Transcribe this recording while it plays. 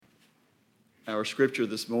Our scripture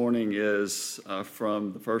this morning is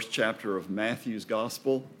from the first chapter of Matthew's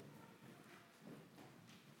Gospel.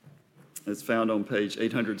 It's found on page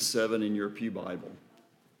 807 in your Pew Bible.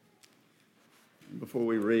 And before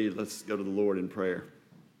we read, let's go to the Lord in prayer.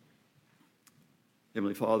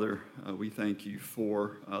 Heavenly Father, we thank you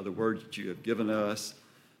for the word that you have given us.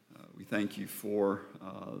 We thank you for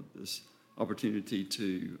this opportunity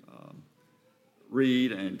to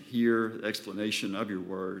read and hear the explanation of your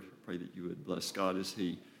word. Pray that you would bless God as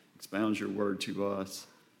he expounds your word to us.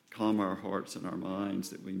 Calm our hearts and our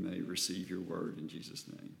minds that we may receive your word in Jesus'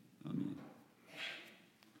 name. Amen.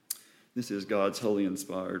 This is God's holy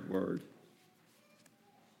inspired word.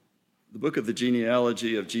 The book of the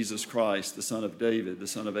genealogy of Jesus Christ, the son of David, the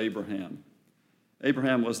son of Abraham.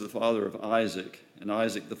 Abraham was the father of Isaac, and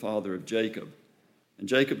Isaac the father of Jacob, and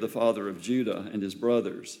Jacob the father of Judah and his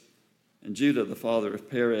brothers, and Judah the father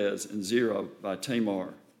of Perez and Zerah by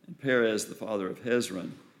Tamar, and Perez the father of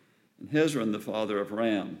Hezron, and Hezron the father of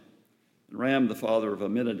Ram, and Ram the father of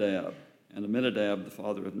Amminadab, and Amminadab the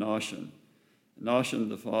father of Nahshon, and Nahshon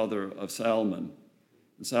the father of Salmon,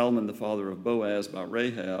 and Salmon the father of Boaz by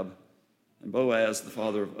Rahab, and Boaz the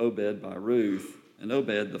father of Obed by Ruth, and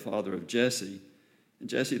Obed the father of Jesse, and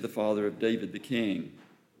Jesse the father of David the king.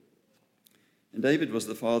 And David was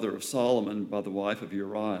the father of Solomon by the wife of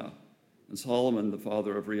Uriah, and Solomon the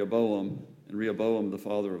father of Rehoboam, and Rehoboam the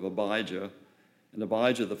father of Abijah, and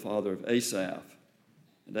Abijah the father of Asaph,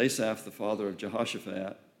 and Asaph the father of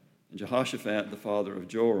Jehoshaphat, and Jehoshaphat the father of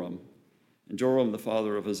Joram, and Joram the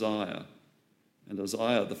father of Uzziah, and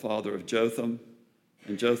Uzziah the father of Jotham,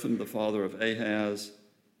 and Jotham the father of Ahaz,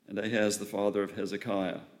 and Ahaz the father of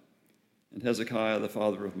Hezekiah, and Hezekiah the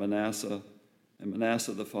father of Manasseh, and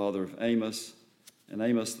Manasseh the father of Amos, and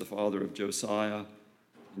Amos the father of Josiah,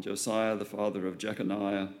 and Josiah the father of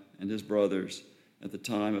Jeconiah and his brothers at the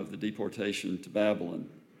time of the deportation to Babylon.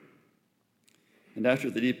 And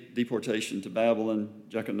after the deportation to Babylon,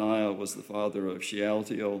 Jeconiah was the father of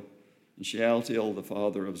Shealtiel, and Shealtiel the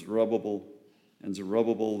father of Zerubbabel, and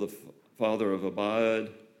Zerubbabel the father of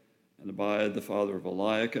Abiad, and Abiad the father of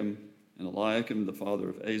Eliakim, and Eliakim the father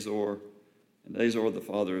of Azor, and Azor the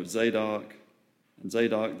father of Zadok, and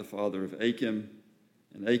Zadok the father of Achim,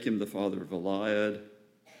 and Achim the father of Eliad,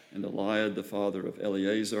 and Eliad the father of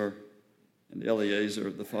Eleazar, and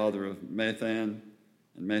Eleazar the father of Mathan,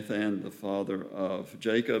 and Mathan the father of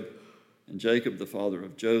Jacob, and Jacob the father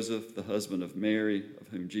of Joseph, the husband of Mary, of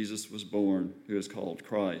whom Jesus was born, who is called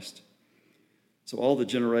Christ. So all the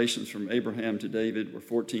generations from Abraham to David were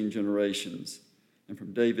 14 generations, and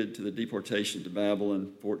from David to the deportation to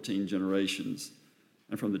Babylon, 14 generations,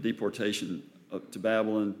 and from the deportation to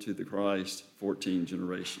Babylon to the Christ, 14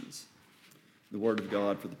 generations. The word of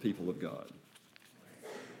God for the people of God.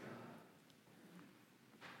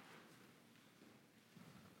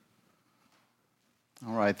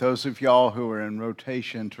 All right, those of y'all who are in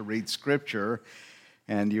rotation to read Scripture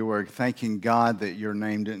and you were thanking God that your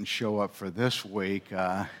name didn't show up for this week,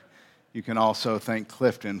 you can also thank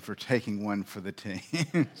Clifton for taking one for the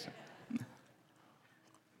team.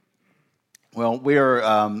 Well,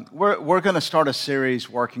 we're going to start a series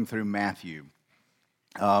working through Matthew.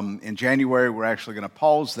 In January, we're actually going to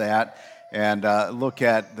pause that and look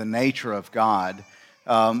at the nature of God.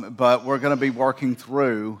 But we're going to be working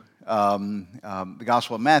through the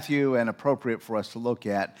Gospel of Matthew, and appropriate for us to look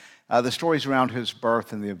at the stories around his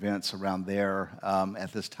birth and the events around there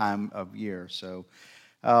at this time of year. So,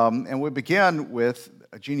 and we begin with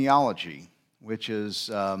a genealogy, which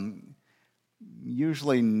is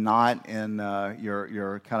usually not in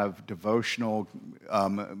your kind of devotional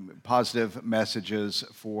positive messages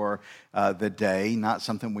for the day, not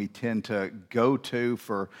something we tend to go to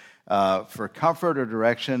for comfort or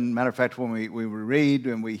direction. Matter of fact, when we read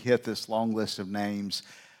and we hit this long list of names,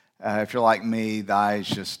 if you're like me, the eyes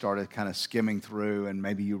just started kind of skimming through, and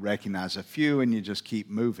maybe you recognize a few and you just keep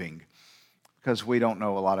moving because we don't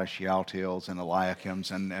know a lot of Shealtiels and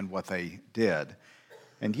Eliakims and what they did.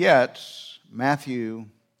 And yet, Matthew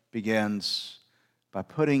begins by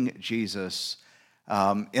putting Jesus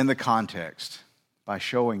in the context, by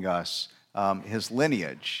showing us his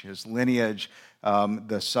lineage,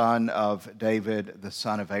 the son of David, the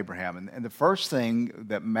son of Abraham. And the first thing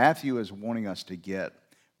that Matthew is wanting us to get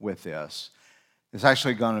with this is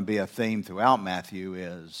actually going to be a theme throughout Matthew,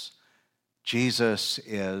 is Jesus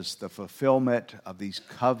is the fulfillment of these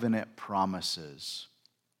covenant promises.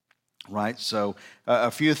 Right, so a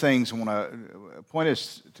few things I want to point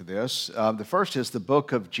us to this. The first is the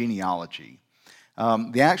book of genealogy.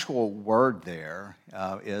 The actual word there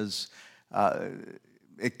is,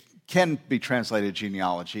 it can be translated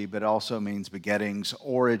genealogy, but it also means begettings,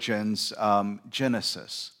 origins,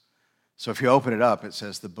 Genesis. So if you open it up, it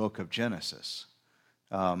says the book of Genesis.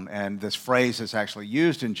 And this phrase is actually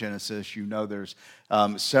used in Genesis. You know there's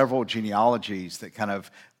several genealogies that kind of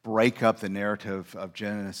break up the narrative of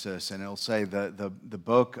Genesis, and it'll say the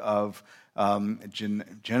book of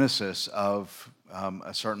Genesis of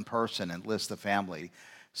a certain person and list the family.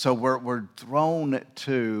 So we're thrown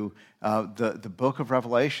to the book of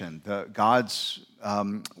Revelation, God's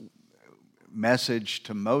message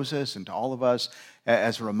to Moses and to all of us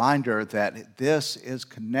as a reminder that this is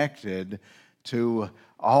connected to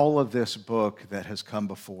all of this book that has come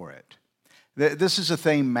before it. This is a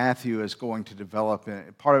theme Matthew is going to develop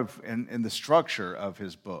in the structure of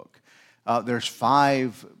his book. There's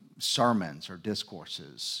 5 sermons or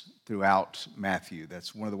discourses throughout Matthew.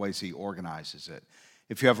 That's one of the ways he organizes it.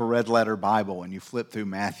 If you have a red letter Bible and you flip through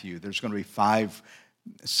Matthew, there's going to be 5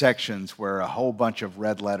 sections where a whole bunch of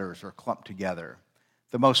red letters are clumped together.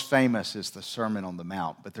 The most famous is the Sermon on the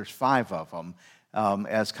Mount, but there's 5 of them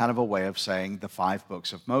as kind of a way of saying the 5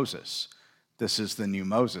 books of Moses. This is the new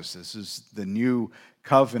Moses. This is the new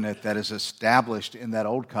covenant that is established in that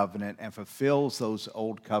old covenant and fulfills those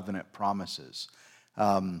old covenant promises.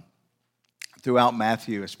 Throughout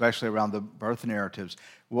Matthew, especially around the birth narratives,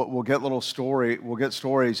 we'll get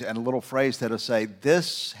stories and a little phrase that'll say,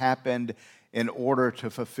 this happened in order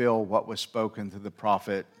to fulfill what was spoken through the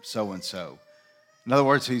prophet so-and-so. In other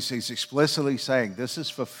words, he's explicitly saying, this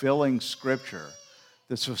is fulfilling Scripture.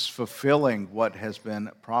 This is fulfilling what has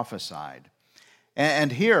been prophesied.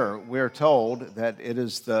 And here we're told that it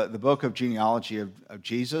is the book of genealogy of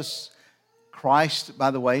Jesus, Christ,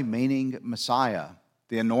 by the way, meaning Messiah,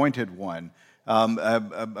 the anointed one,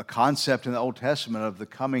 a concept in the Old Testament of the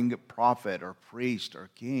coming prophet or priest or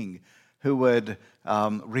king who would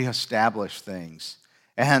reestablish things.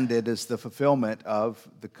 And it is the fulfillment of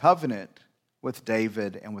the covenant with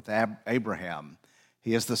David and with Abraham.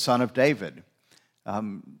 He is the son of David.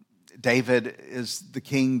 David is the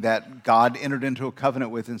king that God entered into a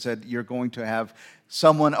covenant with and said, you're going to have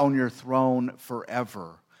someone on your throne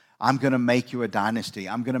forever. I'm going to make you a dynasty.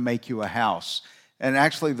 I'm going to make you a house. And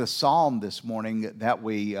actually the psalm this morning that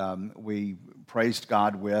we praised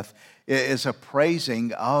God with is a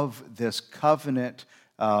praising of this covenant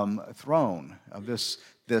throne, of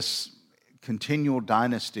this continual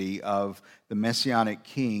dynasty of the Messianic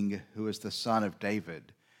king who is the son of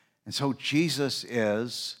David. And so Jesus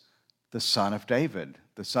is the son of David,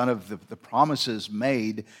 the son of the promises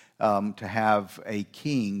made to have a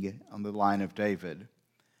king on the line of David.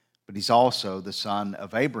 But he's also the son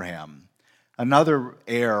of Abraham, another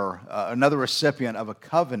heir, another recipient of a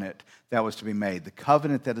covenant that was to be made, the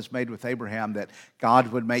covenant that is made with Abraham that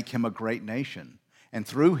God would make him a great nation. And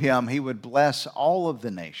through him, he would bless all of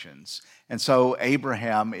the nations. And so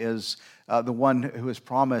Abraham is the one who has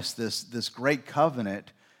promised this great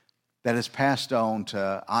covenant that is passed on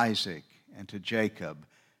to Isaac and to Jacob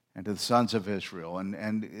and to the sons of Israel.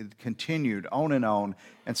 And it continued on and on.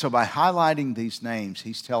 And so by highlighting these names,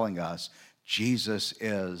 he's telling us Jesus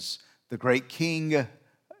is the great king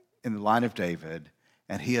in the line of David,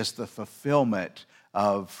 and he is the fulfillment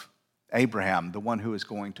of Abraham, the one who is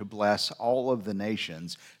going to bless all of the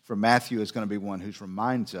nations. For Matthew is going to be one who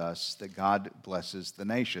reminds us that God blesses the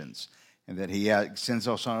nations and that he sends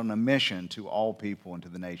us on a mission to all people and to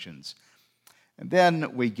the nations. And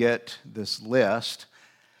then we get this list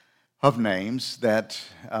of names that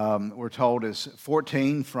we're told is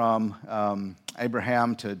 14 from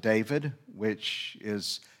Abraham to David, which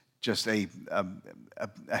is just a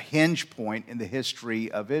hinge point in the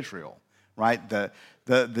history of Israel, right? The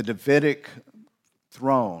Davidic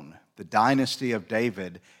throne, the dynasty of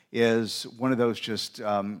David, is one of those just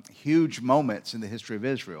huge moments in the history of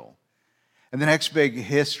Israel. And the next big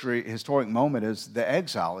historic moment is the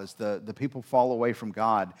exile, as the people fall away from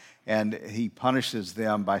God, and he punishes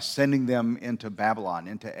them by sending them into Babylon,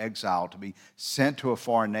 into exile, to be sent to a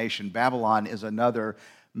foreign nation. Babylon is another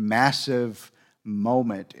massive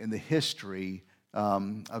moment in the history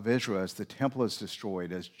of Israel as the temple is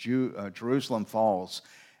destroyed, as Jerusalem falls.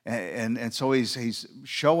 And so he's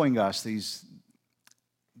showing us these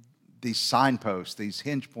signposts, these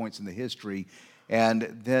hinge points in the history.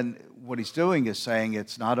 And then what he's doing is saying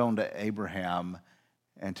it's not only to Abraham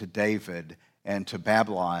and to David and to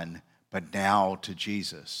Babylon, but now to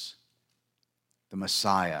Jesus, the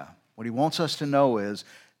Messiah. What he wants us to know is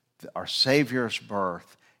that our Savior's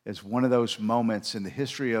birth is one of those moments in the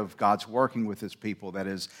history of God's working with his people that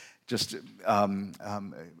is just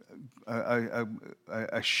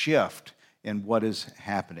a shift in what is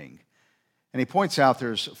happening. And he points out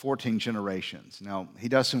there's 14 generations. Now, he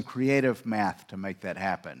does some creative math to make that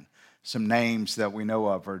happen. Some names that we know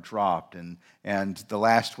of are dropped, and the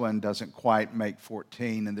last one doesn't quite make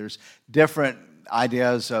 14. And there's different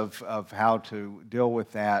ideas of how to deal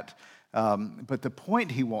with that. But the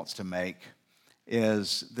point he wants to make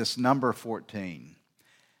is this number 14.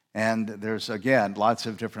 And there's, again, lots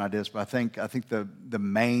of different ideas, but I think the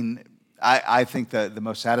main, I think the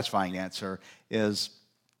most satisfying answer is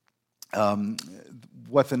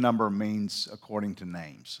what the number means according to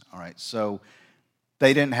names. All right, so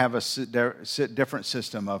they didn't have a different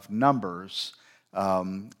system of numbers.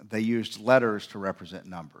 They used letters to represent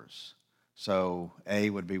numbers. So A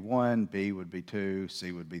would be 1, B would be 2,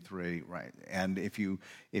 C would be 3, right? And if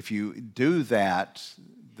you do that,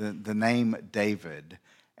 the name David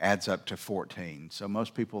adds up to 14. So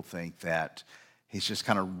most people think that he's just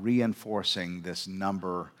kind of reinforcing this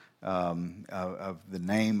number of the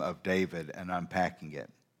name of David and unpacking it.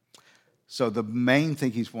 So the main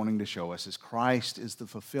thing he's wanting to show us is Christ is the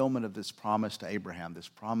fulfillment of this promise to Abraham, this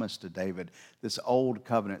promise to David, this old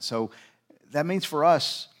covenant. So that means for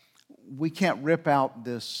us, we can't rip out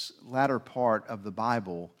this latter part of the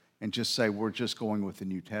Bible and just say we're just going with the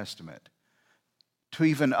New Testament. To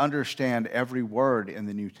even understand every word in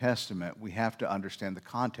the New Testament, we have to understand the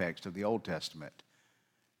context of the Old Testament.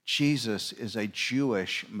 Jesus is a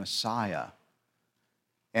Jewish Messiah.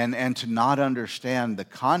 And to not understand the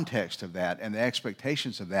context of that and the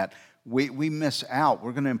expectations of that, we miss out.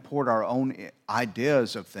 We're going to import our own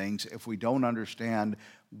ideas of things if we don't understand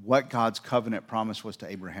what God's covenant promise was to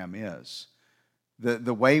Abraham is.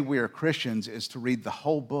 The way we are Christians is to read the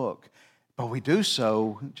whole book. But we do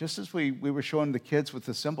so, just as we were showing the kids with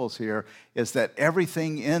the symbols here, is that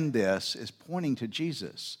everything in this is pointing to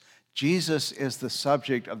Jesus. Jesus is the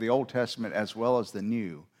subject of the Old Testament as well as the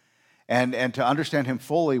New. And to understand him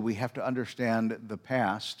fully, we have to understand the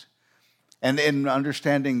past. And in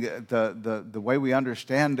understanding the way we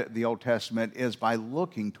understand the Old Testament is by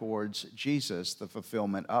looking towards Jesus, the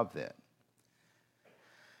fulfillment of it.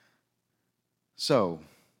 So,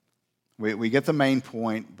 we get the main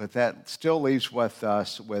point, but that still leaves with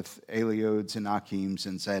us with Eliuds and Achims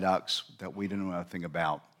and Zadoks that we don't know nothing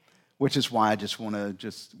about, which is why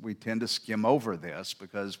we tend to skim over this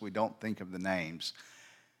because we don't think of the names.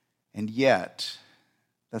 And yet,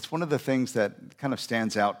 that's one of the things that kind of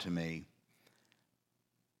stands out to me.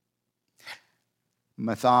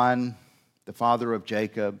 Mathan, the father of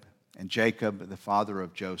Jacob, and Jacob, the father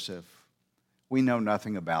of Joseph, we know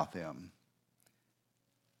nothing about them.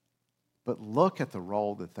 But look at the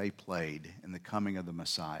role that they played in the coming of the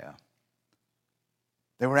Messiah.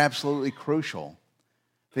 They were absolutely crucial.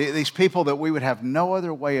 These people that we would have no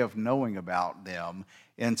other way of knowing about them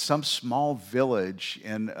in some small village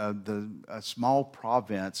in a small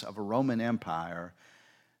province of a Roman Empire,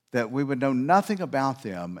 that we would know nothing about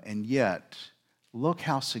them, and yet look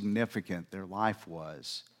how significant their life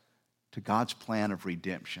was to God's plan of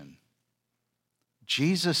redemption.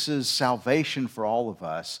 Jesus' salvation for all of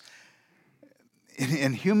us,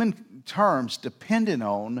 in human terms, depended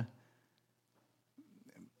on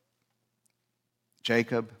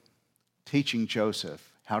Jacob teaching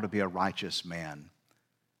Joseph how to be a righteous man.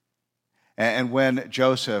 And when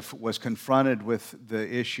Joseph was confronted with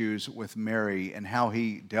the issues with Mary and how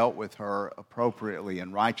he dealt with her appropriately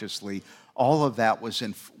and righteously, all of that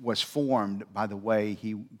was formed by the way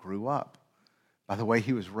he grew up, by the way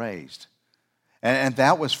he was raised. And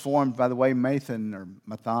that was formed by the way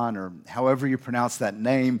Mathan or however you pronounce that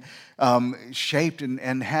name, shaped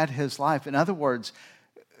and had his life. In other words,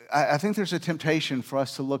 I think there's a temptation for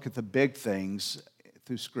us to look at the big things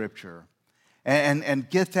through Scripture and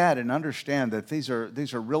get that and understand that these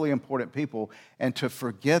are really important people, and to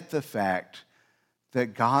forget the fact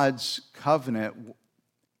that God's covenant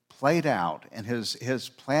played out and his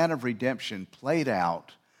plan of redemption played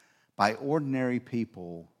out by ordinary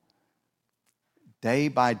people day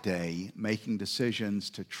by day, making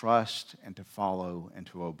decisions to trust and to follow and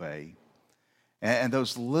to obey. And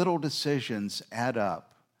those little decisions add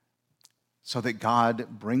up so that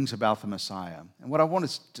God brings about the Messiah. And what I want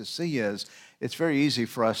us to see is it's very easy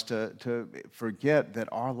for us to forget that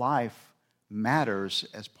our life matters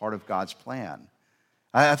as part of God's plan.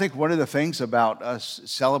 I think one of the things about us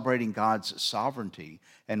celebrating God's sovereignty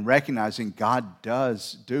and recognizing God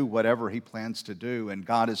does do whatever he plans to do, and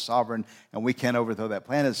God is sovereign and we can't overthrow that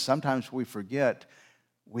plan, is sometimes we forget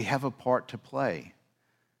we have a part to play.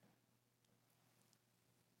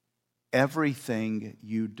 Everything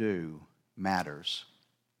you do matters.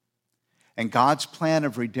 And God's plan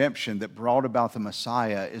of redemption that brought about the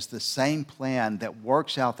Messiah is the same plan that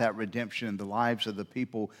works out that redemption in the lives of the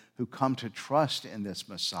people who come to trust in this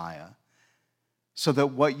Messiah. So that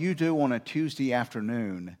what you do on a Tuesday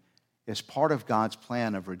afternoon is part of God's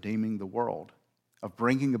plan of redeeming the world, of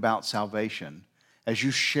bringing about salvation. As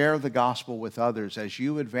you share the gospel with others, as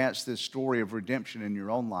you advance this story of redemption in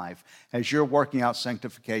your own life, as you're working out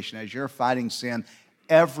sanctification, as you're fighting sin,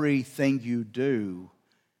 everything you do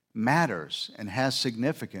matters and has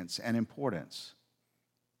significance and importance.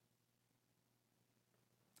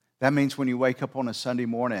 That means when you wake up on a Sunday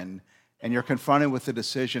morning and you're confronted with the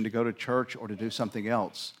decision to go to church or to do something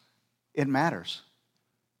else, it matters.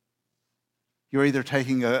 You're either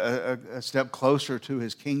taking a step closer to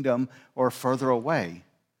his kingdom or further away.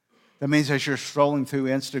 That means as you're strolling through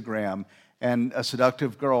Instagram and a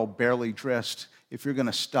seductive girl barely dressed, if you're going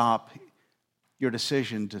to stop, your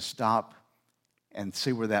decision to stop and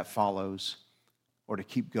see where that follows or to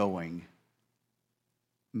keep going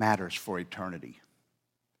matters for eternity.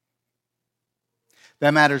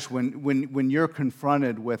 That matters when you're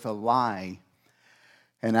confronted with a lie,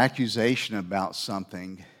 an accusation about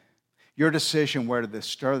something. Your decision whether to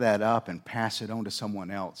stir that up and pass it on to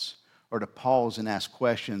someone else or to pause and ask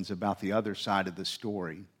questions about the other side of the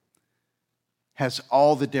story has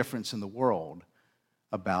all the difference in the world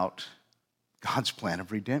about God's plan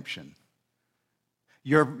of redemption.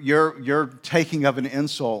 Your taking of an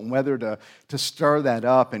insult and whether to stir that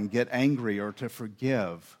up and get angry or to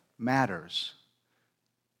forgive matters.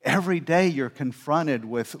 Every day you're confronted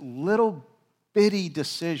with little bitty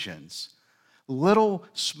decisions, little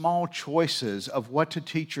small choices of what to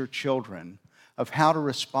teach your children, of how to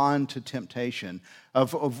respond to temptation,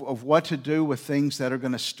 of what to do with things that are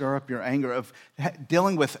going to stir up your anger, of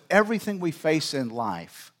dealing with everything we face in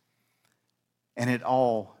life. And it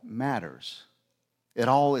all matters. It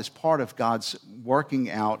all is part of God's working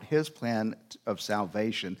out his plan of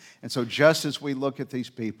salvation. And so just as we look at these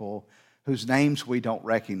people whose names we don't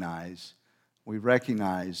recognize, we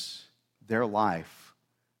recognize their life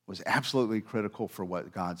was absolutely critical for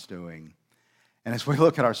what God's doing. And as we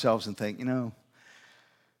look at ourselves and think, 2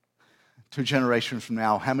 generations from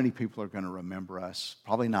now, how many people are going to remember us?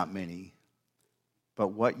 Probably not many. But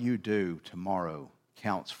what you do tomorrow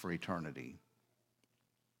counts for eternity.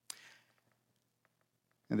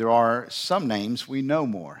 And there are some names we know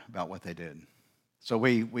more about what they did. So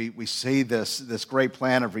we see this great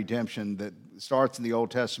plan of redemption that starts in the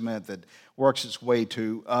Old Testament, that works its way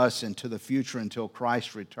to us and to the future until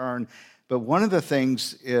Christ's return. But one of the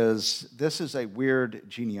things is this is a weird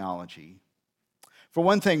genealogy. For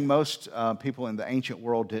one thing, most people in the ancient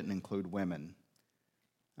world didn't include women.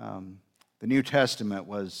 The New Testament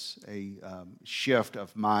was a shift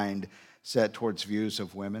of mind set towards views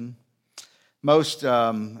of women. Most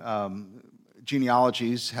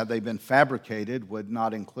genealogies, had they been fabricated, would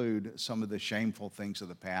not include some of the shameful things of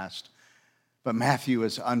the past. But Matthew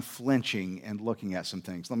is unflinching in looking at some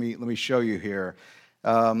things. Let me show you here.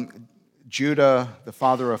 Judah, the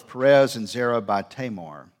father of Perez, and Zerah by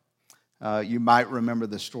Tamar. You might remember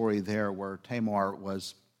the story there where Tamar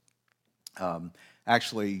was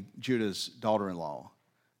actually Judah's daughter-in-law.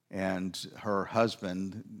 And her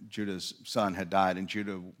husband, Judah's son, had died, and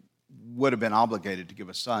Judah would have been obligated to give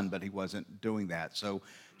a son, but he wasn't doing that. So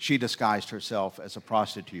she disguised herself as a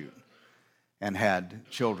prostitute and had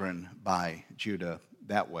children by Judah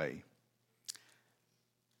that way.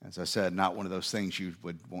 As I said, not one of those things you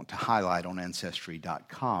would want to highlight on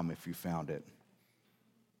Ancestry.com if you found it.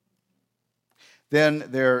 Then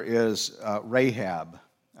there is Rahab,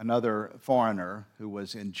 another foreigner who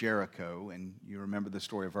was in Jericho, and you remember the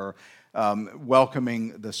story of her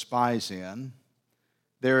welcoming the spies in.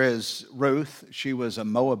 There is Ruth. She was a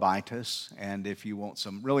Moabitess, and if you want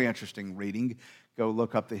some really interesting reading, go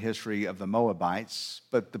look up the history of the Moabites.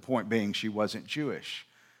 But the point being, she wasn't Jewish.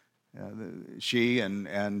 She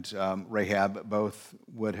and Rahab both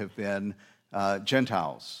would have been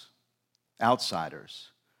Gentiles, outsiders.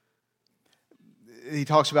 He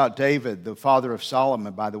talks about David, the father of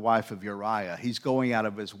Solomon, by the wife of Uriah. He's going out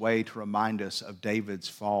of his way to remind us of David's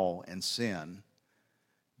fall and sin.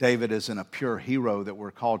 David isn't a pure hero that we're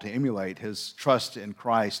called to emulate. His trust in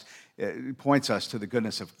Christ points us to the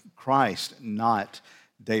goodness of Christ, not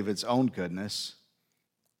David's own goodness.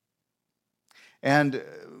 And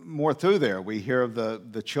more through there, we hear of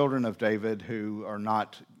the children of David who are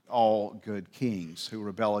not all good kings, who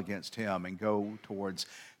rebel against him and go towards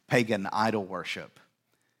pagan idol worship.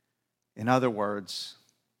 In other words,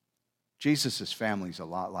 Jesus' family is a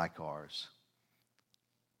lot like ours.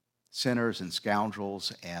 Sinners and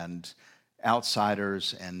scoundrels and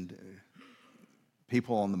outsiders and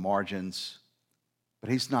people on the margins, but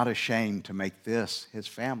he's not ashamed to make this his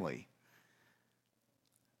family.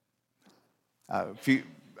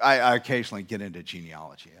 I occasionally get into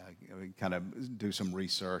genealogy. I kind of do some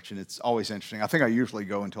research, and it's always interesting. I think I usually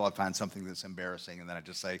go until I find something that's embarrassing, and then I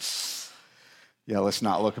just say, yeah, let's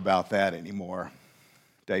not look about that anymore.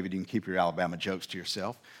 David, you can keep your Alabama jokes to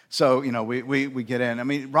yourself. So, we get in. I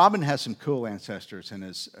mean, Robin has some cool ancestors in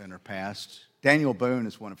her past. Daniel Boone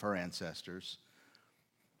is one of her ancestors.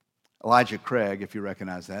 Elijah Craig, if you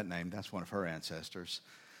recognize that name, that's one of her ancestors.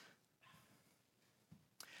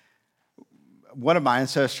 One of my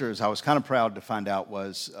ancestors I was kind of proud to find out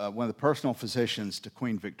was one of the personal physicians to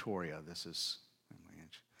Queen Victoria.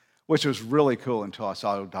 Which was really cool until I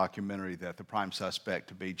saw a documentary that the prime suspect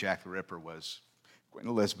to be Jack the Ripper was Queen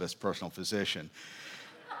Elizabeth's personal physician.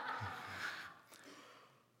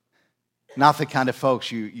 Not the kind of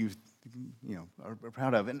folks you are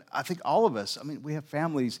proud of. And I think all of us, we have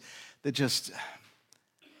families that just,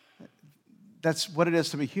 that's what it is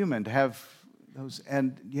to be human, to have those.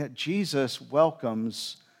 And yet Jesus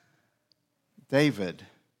welcomes David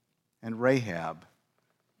and Rahab.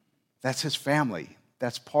 That's his family.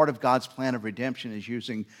 That's part of God's plan of redemption, is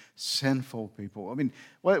using sinful people.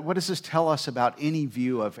 What does this tell us about any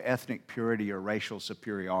view of ethnic purity or racial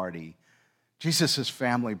superiority? Jesus'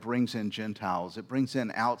 family brings in Gentiles. It brings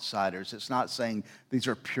in outsiders. It's not saying these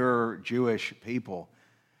are pure Jewish people.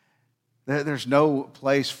 There's no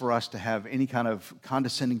place for us to have any kind of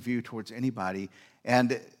condescending view towards anybody.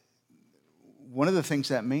 And one of the things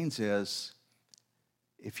that means is,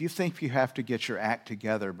 if you think you have to get your act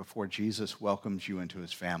together before Jesus welcomes you into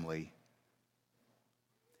his family,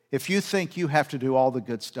 if you think you have to do all the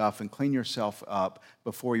good stuff and clean yourself up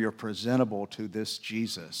before you're presentable to this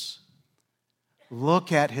Jesus,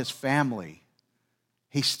 look at his family.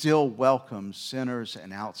 He still welcomes sinners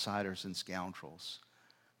and outsiders and scoundrels.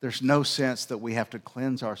 There's no sense that we have to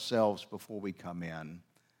cleanse ourselves before we come in.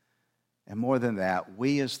 And more than that,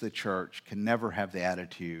 we as the church can never have the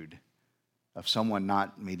attitude of someone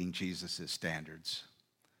not meeting Jesus' standards.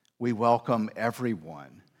 We welcome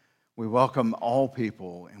everyone. We welcome all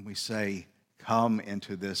people, and we say, come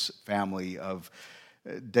into this family of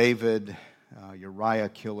David, Uriah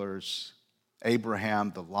killers,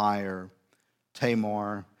 Abraham the liar,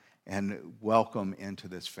 Tamar, and welcome into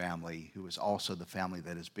this family, who is also the family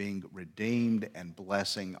that is being redeemed and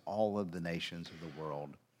blessing all of the nations of the world.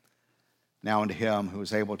 Now unto him who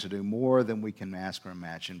is able to do more than we can ask or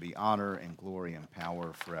imagine, be honor and glory and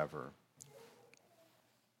power forever.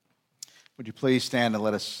 Would you please stand and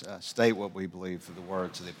let us state what we believe through the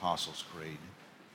words of the Apostles' Creed.